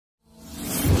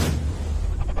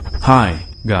Hi,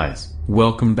 guys,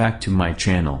 welcome back to my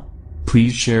channel.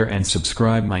 Please share and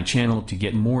subscribe my channel to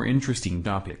get more interesting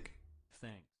topic.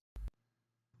 Thanks.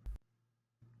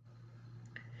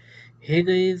 Hey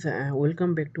guys,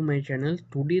 welcome back to my channel.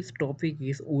 Today's topic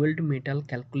is weld metal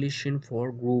calculation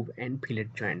for groove and fillet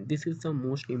joint. This is the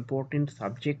most important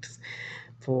subjects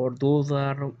for those who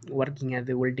are working as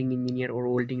a welding engineer or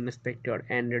welding inspector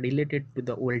and related to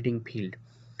the welding field.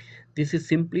 This is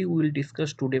simply we will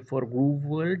discuss today for groove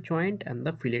weld joint and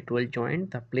the fillet weld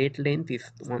joint. The plate length is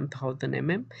 1000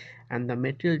 mm and the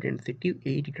material density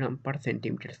 8 gram per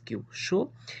centimeter cube.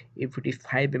 So if it is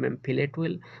 5 mm fillet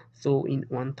weld, so in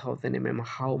 1000 mm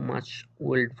how much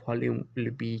weld volume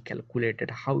will be calculated,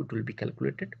 how it will be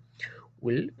calculated,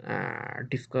 we'll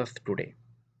discuss today.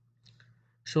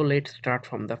 So let's start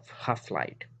from the first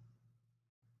slide.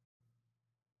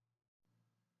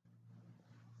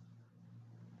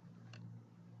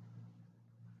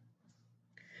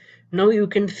 Now you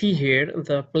can see here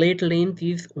the plate length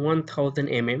is 1000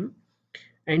 mm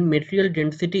and material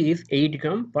density is 8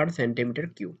 gram per centimeter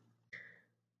cube.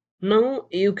 Now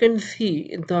you can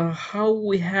see the how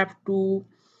we have to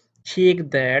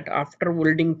check that after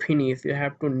welding finish you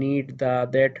have to need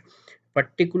that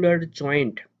particular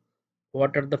joint,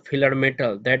 what are the filler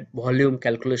metal, that volume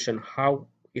calculation, how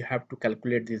you have to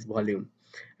calculate this volume.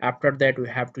 After that we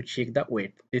have to check the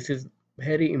weight. This is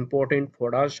very important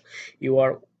for us. You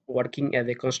are working as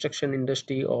a construction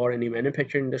industry or any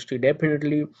manufacturing industry,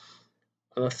 definitely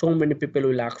so many people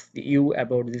will ask you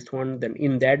about this one. Then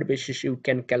in that basis you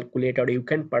can calculate or you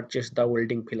can purchase the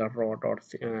welding filler rod or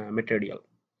material.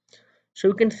 So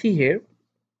you can see here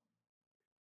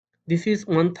this is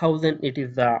 1000, it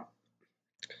is the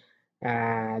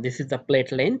this is the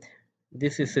plate length,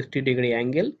 this is 60-degree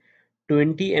angle,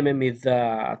 20 mm is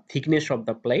the thickness of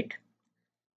the plate.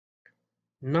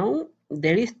 Now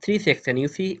there is three section, you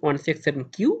see one section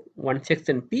Q, one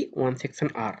section P, one section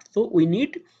R. So we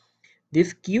need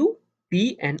this Q,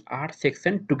 P and R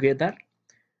section together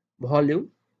volume.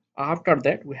 After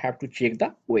that we have to check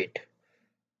the weight.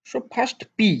 So first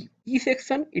P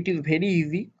section, it is very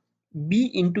easy.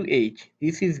 B into H,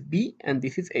 this is B and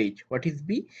this is H. What is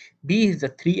B? B is the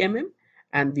 3 mm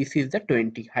and this is the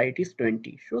 20, height is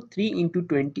 20. So 3 into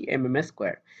 20 mm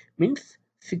square means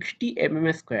 60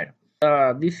 mm square.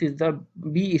 This is the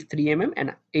B is 3 mm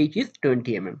and H is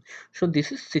 20 mm. So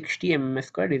this is 60 mm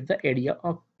square is the area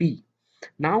of P.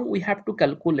 Now we have to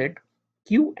calculate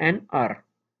Q and R.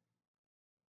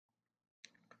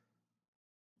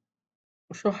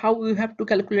 So how we have to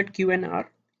calculate Q and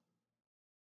R?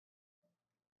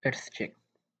 Let's check.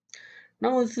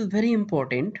 Now this is very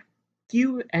important.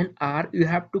 Q and R you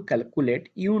have to calculate.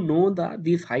 You know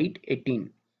this height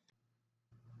 18.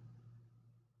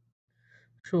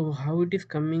 So how it is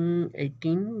coming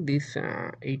 18? This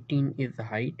 18 is the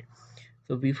height.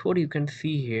 So before you can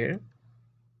see here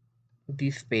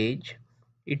this page,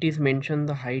 it is mentioned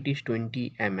the height is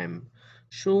 20 mm.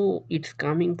 So it's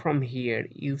coming from here.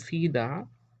 You see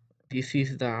this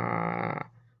is the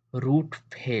root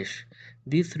face.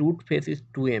 This root face is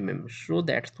 2 mm. So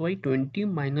that's why 20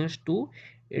 minus 2,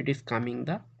 it is coming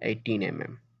the 18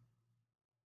 mm.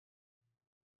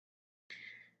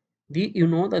 You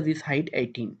know that this height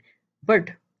 18, but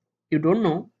you don't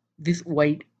know this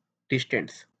y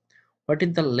distance. What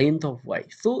is the length of y?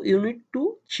 So you need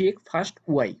to check first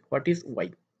y. What is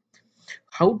y?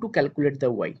 How to calculate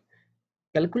the y?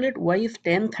 Calculate y is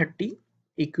 1030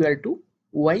 equal to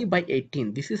y by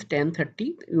 18. This is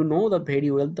 1030. You know the very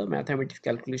well the mathematics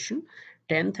calculation.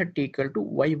 1030 equal to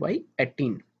y by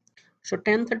 18. So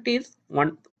 1030 is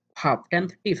one half.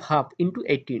 1030 is half into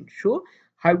 18. So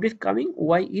how it is coming?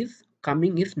 Y is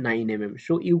coming is 9 mm.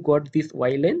 So you got this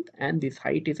y length and this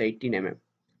height is 18 mm.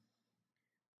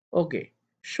 Okay.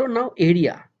 So now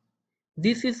area.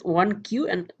 This is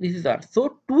 1Q and this is R.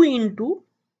 So 2 into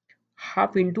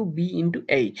half into B into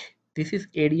H. This is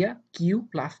area Q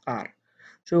plus R.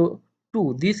 So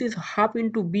 2, this is half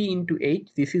into B into H.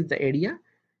 This is the area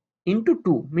into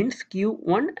 2 means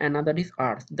Q1, another is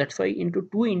R. That's why into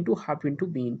 2 into half into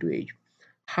B into H.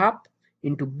 Half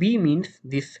into B means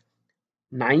this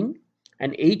 9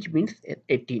 and H means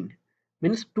 18.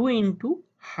 Means 2 into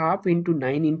half into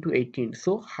 9 into 18.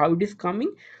 So how it is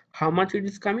coming? How much it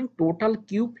is coming? Total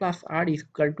Q plus R is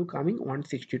equal to coming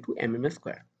 162 mm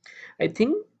square. I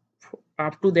think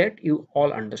up to that you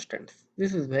all understand.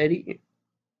 This is very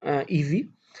easy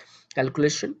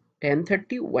calculation.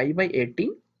 1030 y by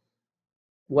 18,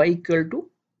 y equal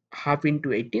to half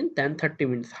into 18, 1030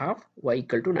 means half, y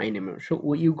equal to 9 mm.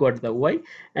 So you got the y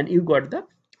and you got the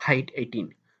height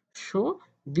 18. So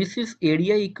This is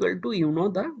area equal to, you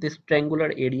know, this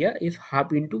triangular area is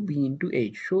half into b into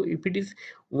h. So if it is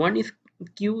 1 is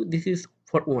q, this is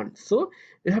for 1, so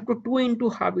you have to 2 into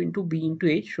half into b into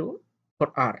h, so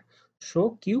for r,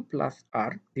 so q plus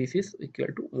r, this is equal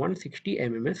to 160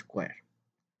 mm square.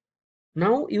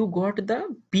 Now you got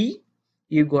the b,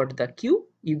 you got the q,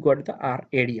 you got the r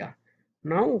area.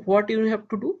 Now what you have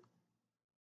to do?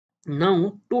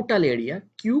 Now total area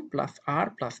q plus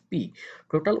r plus p,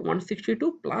 total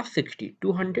 162 plus 60,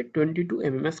 222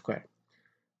 mm square.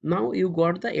 Now you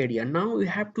got the area. Now you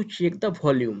have to check the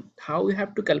volume. How you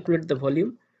have to calculate the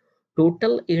volume?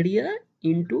 Total area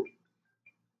into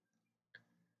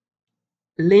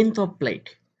length of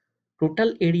plate.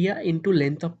 Total area into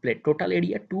length of plate. Total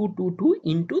area 222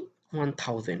 into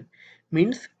 1000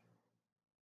 means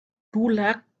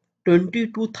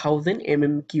 2,22,000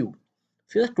 mm3.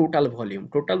 So the total volume.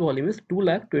 Total volume is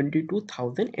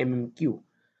 2,22,000 mm3.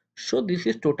 So this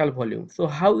is total volume. So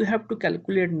how you have to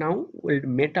calculate now? With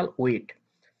metal weight.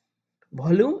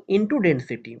 Volume into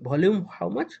density. Volume how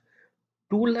much?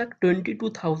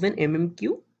 2,22,000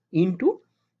 mm3 into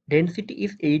density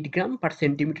is 8 gram per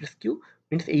centimeter cube,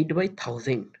 means 8 by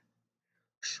 1000.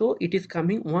 So it is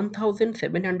coming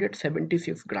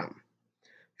 1776 gram.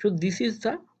 So this is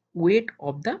the weight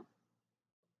of the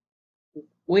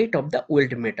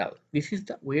weld metal. This is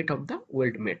the weight of the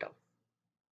weld metal.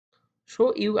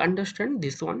 So you understand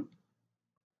this one.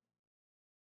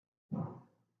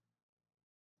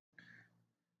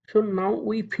 So now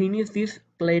we finish this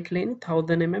plate length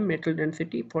 1000 mm metal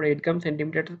density for 8 gram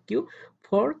centimeter cube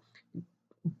for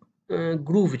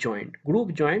groove joint.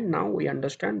 Groove joint, now we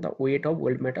understand the weight of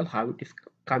weld metal, how it is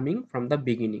coming from the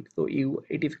beginning. So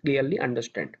it is clearly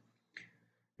understand.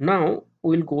 Now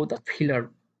we will go the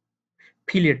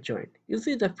fillet joint. You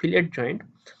see the fillet joint,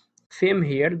 same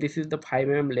here. This is the 5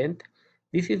 mm length.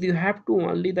 This is, you have to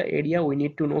only the area we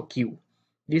need to know q.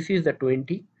 This is the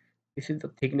 20. This is the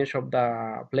thickness of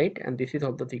the plate, and this is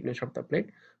of the thickness of the plate.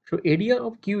 So area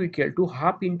of q equal to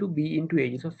half into b into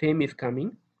h. So same is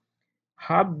coming.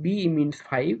 Half b means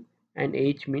 5 and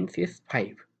h means is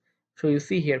 5. So you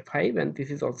see here 5 and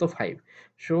this is also 5.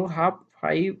 So half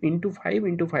 5 into 5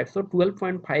 into 5. So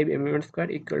 12.5 mm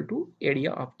square equal to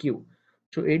area of q.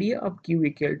 So area of q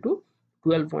equal to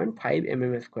 12.5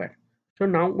 mm square. So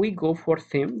now we go for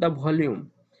same the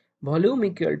volume. Volume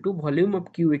equal to volume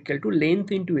of q equal to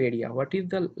length into area. What is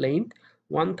the length?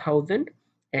 1000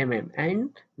 mm and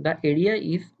the area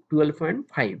is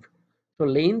 12.5. So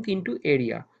length into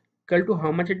area equal to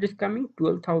how much it is coming?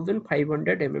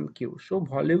 12,500 mm3. So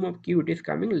volume of q it is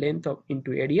coming, length of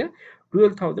into area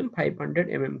 12,500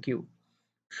 mm3.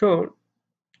 So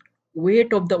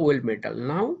weight of the weld metal.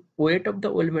 Now weight of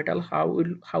the weld metal, how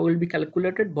will be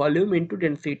calculated? Volume into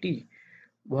density.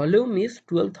 Volume is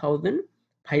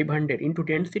 12,500 into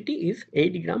density is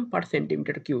 8 gram per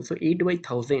centimeter cube. So 8 by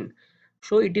 1000.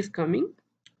 So it is coming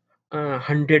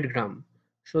 100 gram.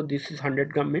 So this is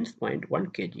 100 gram means 0.1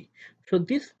 kg. So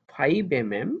this 5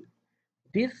 mm,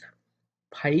 this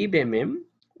 5 mm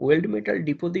weld metal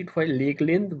deposit for leg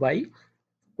length by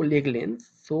leg length.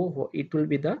 So it will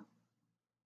be the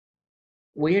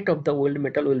weight of the weld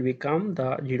metal will become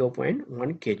the 0.1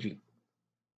 kg.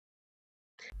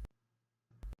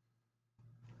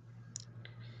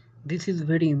 This is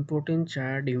very important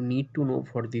chart you need to know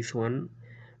for this one,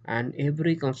 and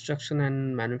every construction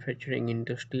and manufacturing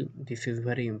industry this is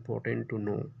very important to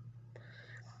know.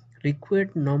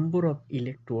 Required number of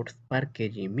electrodes per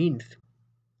kg means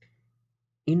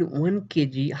in 1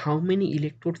 kg how many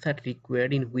electrodes are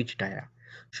required in which dia.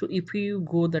 So if you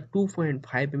go the 2.5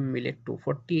 mm electrode,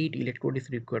 48 electrode is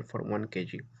required for 1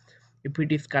 kg. If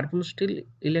it is carbon steel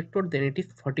electrode, then it is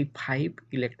 45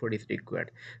 electrode is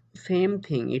required. Same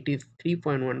thing, it is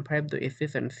 3.15, the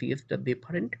SS and CS the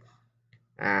different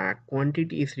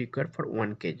quantity is required for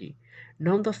 1 kg.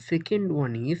 Now the second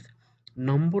one is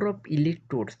number of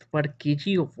electrodes per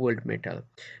kg of weld metal.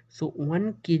 So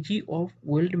 1 kg of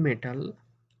weld metal,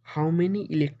 how many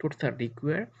electrodes are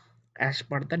required as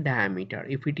per the diameter?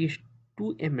 If it is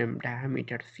 2 mm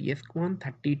diameter,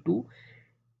 CS132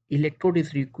 electrode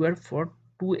is required for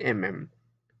 2 mm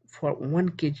for 1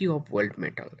 kg of weld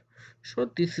metal. So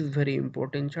this is very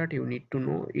important chart you need to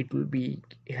know. It will be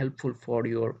helpful for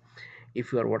your,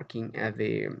 if you are working as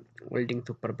a welding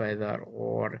supervisor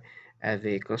or as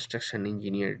a construction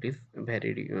engineer. It is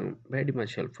very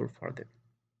much helpful for them.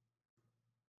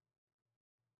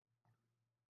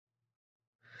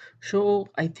 So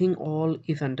I think all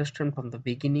is understood from the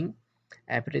beginning,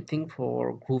 everything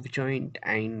for groove joint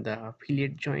and the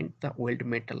fillet joint, the weld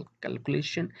metal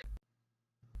calculation.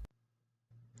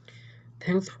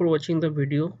 Thanks for watching the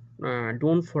video.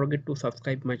 don't forget to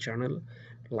subscribe my channel,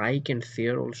 like and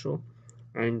share also.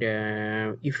 And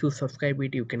if you subscribe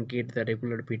it, you can get the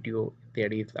regular video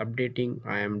that is updating.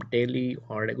 I am daily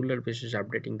or regular basis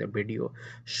updating the video,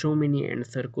 so many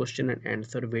answer question and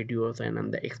answer videos, and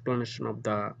on the explanation of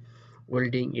the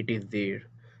welding it is there.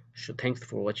 So thanks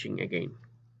for watching again.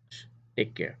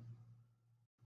 Take care.